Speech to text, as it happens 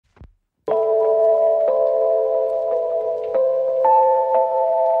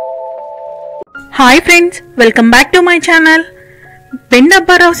Hi friends, welcome back to my channel.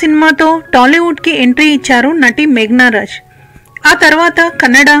 బెండబ్బారావు సినిమాతో టాలీవుడ్కి entry ఇచ్చారు నటి మేఘనా రాజ్. ఆ తర్వాత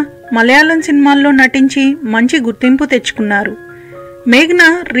కన్నడ, మలయాళం సినిమాల్లో నటించి మంచి గుర్తింపు తెచ్చుకున్నారు. మేఘనా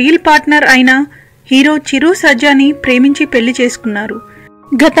రియల్ పార్ట్నర్ అయిన హీరో చిరు సర్జాని ప్రేమించి పెళ్లి చేసుకున్నారు.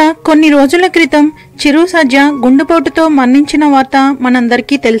 గత కొన్ని రోజుల క్రితం చిరు సర్జా గుండెపోటుతో మరణించిన వార్త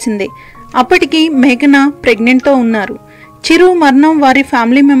మనందరికీ తెలిసిందే. అప్పటికి మేఘనా ప్రెగ్నెంట్తో ఉన్నారు. చిరు మరణం వారి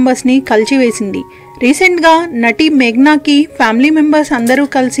ఫ్యామిలీ మెంబర్స్ని కలిచివేసింది. రీసెంట్గా నటి మేఘనాకి ఫ్యామిలీ మెంబర్స్ అందరూ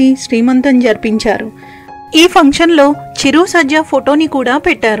కలిసి శ్రీమంతం జరిపించారు. ఈ ఫంక్షన్లో చిరు సర్జా ఫోటోని కూడా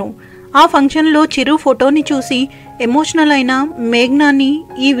పెట్టారు. ఆ ఫంక్షన్లో చిరు ఫోటోని చూసి ఎమోషనల్ అయిన మేఘనాని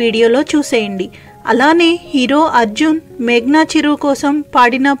ఈ వీడియోలో చూసేయండి. అలానే హీరో అర్జున్ మేఘనా చిరు కోసం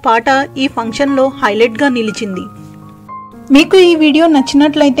పాడిన పాట ఈ ఫంక్షన్లో హైలైట్గా నిలిచింది. మీకు ఈ వీడియో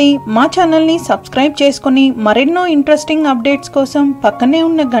నచ్చినట్లయితే మా ఛానల్ని సబ్స్క్రైబ్ చేసుకొని మరెన్నో ఇంట్రెస్టింగ్ అప్డేట్స్ కోసం పక్కనే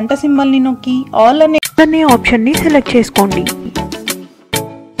ఉన్న గంట సింబల్ని నొక్కి ఆల్ అనే ఆప్షన్ని సెలెక్ట్ చేసుకోండి.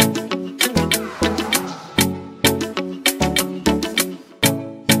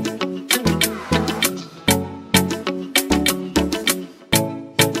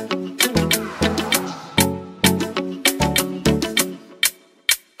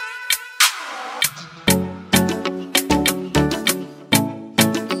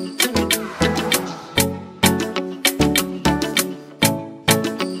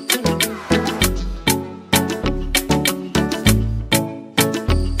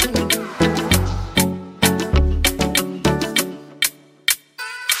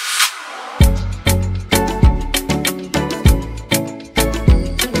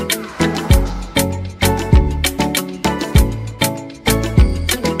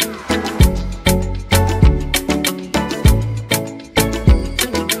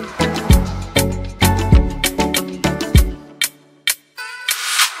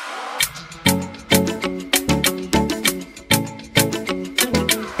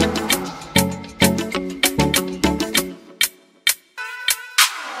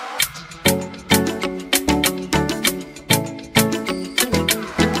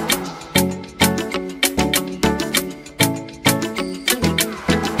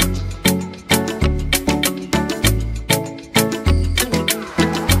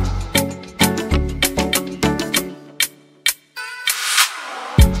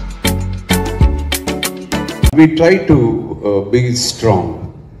 We try to be strong.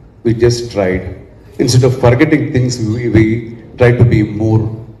 We just tried. Instead of forgetting things, we try to be more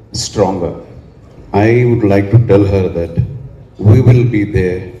stronger. I would like to tell her that we will be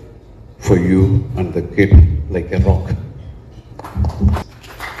there for you and the kid like a rock.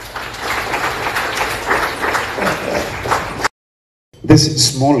 This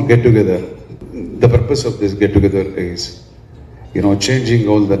small get-together, the purpose of this get-together is changing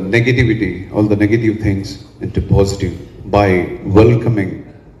all the negativity, all the negative things into positive by welcoming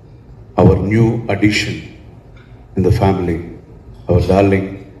our new addition in the family, our darling,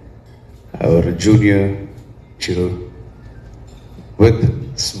 our junior Chiru, with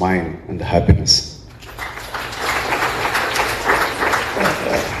smile and happiness.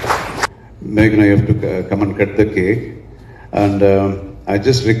 Meghana, you have to come and cut the cake, and I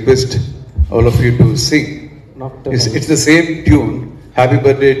just request all of you to sing. It's the same tune. Happy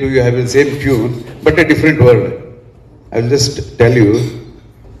birthday to you, have the same tune, but a different word. I'll just tell you.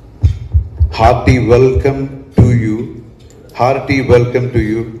 Hearty welcome to you. Hearty welcome to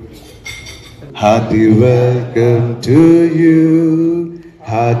you. Hearty welcome to you.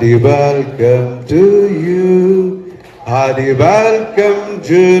 Hearty welcome to you. Hearty welcome,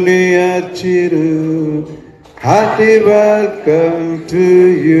 Junior Chiru. Hearty welcome to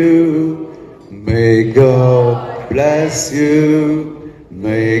you. May God bless you.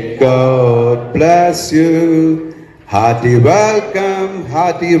 May God bless you. Hearty welcome,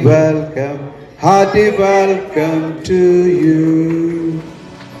 hearty welcome, hearty welcome to you.